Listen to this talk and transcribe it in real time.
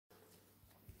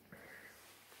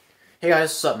Hey guys,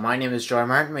 what's up? My name is Joy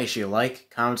Martin. Make sure you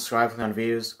like, comment, subscribe, click on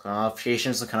views, click on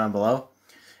notifications, click on below.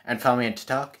 And follow me on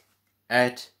TikTok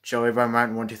at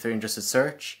JoeyBarMartin123 and just a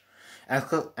search. And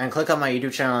click on my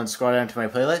YouTube channel and scroll down to my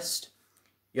playlist.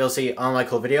 You'll see all my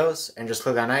cool videos, and just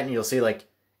click on that and you'll see like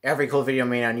every cool video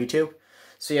made on YouTube.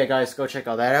 So yeah guys, go check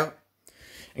all that out.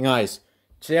 And guys,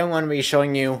 today I'm going to be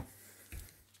showing you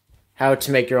how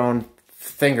to make your own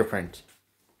fingerprint.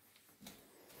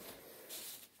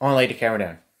 I want to lay the camera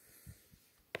down.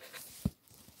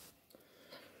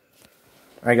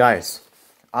 Alright guys,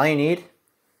 all you need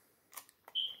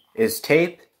is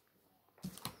tape,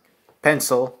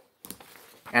 pencil,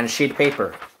 and a sheet of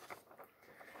paper.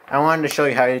 I wanted to show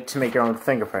you how to make your own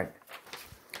fingerprint.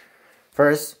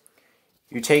 First,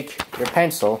 you take your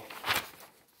pencil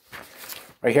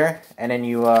right here, and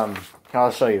then I'll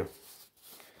show you.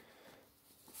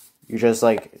 You just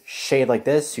like shade like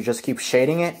this, you just keep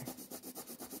shading it.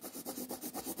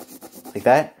 Like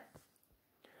that.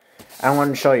 I want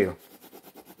to show you.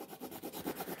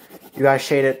 You guys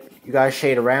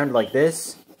shade around like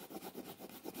this.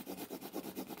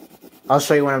 I'll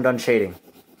show you when I'm done shading.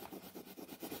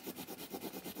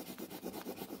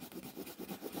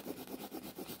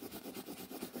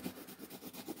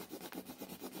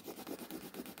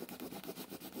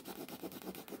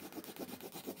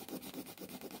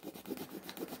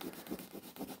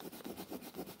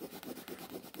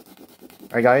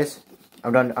 Alright guys,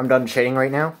 I'm done shading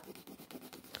right now.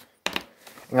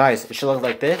 And guys, it should look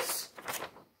like this.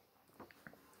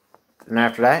 And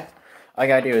after that, all you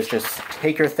gotta do is just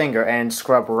take your finger and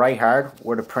scrub right hard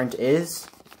where the print is,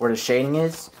 where the shading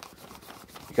is.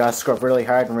 You gotta scrub really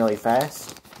hard and really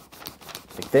fast.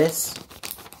 Like this.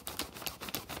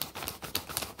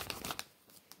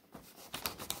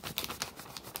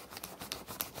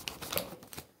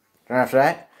 And after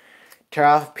that, tear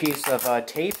off a piece of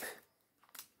tape.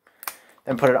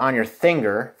 Then put it on your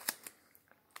finger.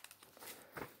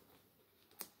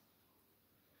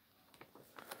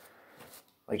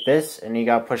 Like this, and you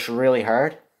gotta push really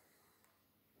hard.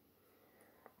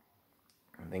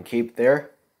 And then keep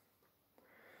there.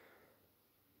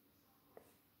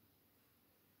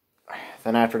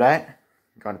 Then after that,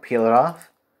 you're gonna peel it off.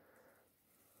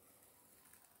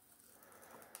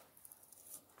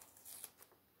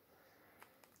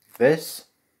 This.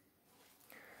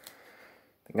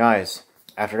 Then guys,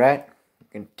 after that, you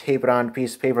can tape it on a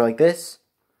piece of paper like this.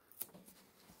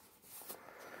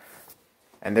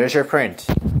 And there's your print.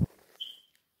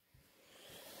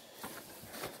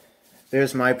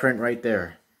 There's my print right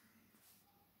there.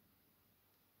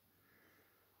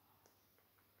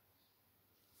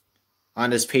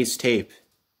 On this piece of tape.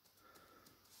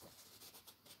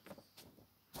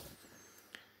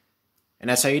 And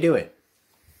that's how you do it.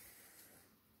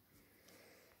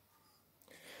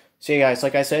 So yeah guys,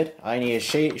 like I said, I need a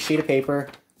sheet of paper,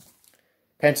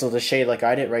 pencil to shade like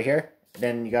I did right here.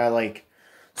 Then you gotta like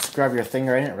scrub your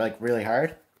finger in it like really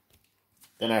hard.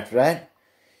 Then after that,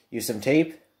 use some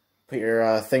tape. Put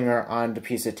your finger on the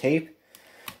piece of tape.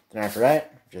 Then after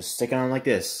that, just stick it on like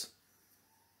this.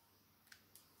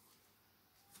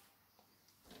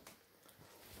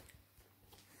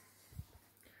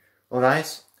 Well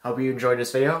guys, hope you enjoyed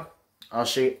this video. I'll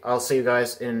see you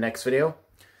guys in the next video.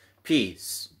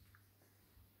 Peace.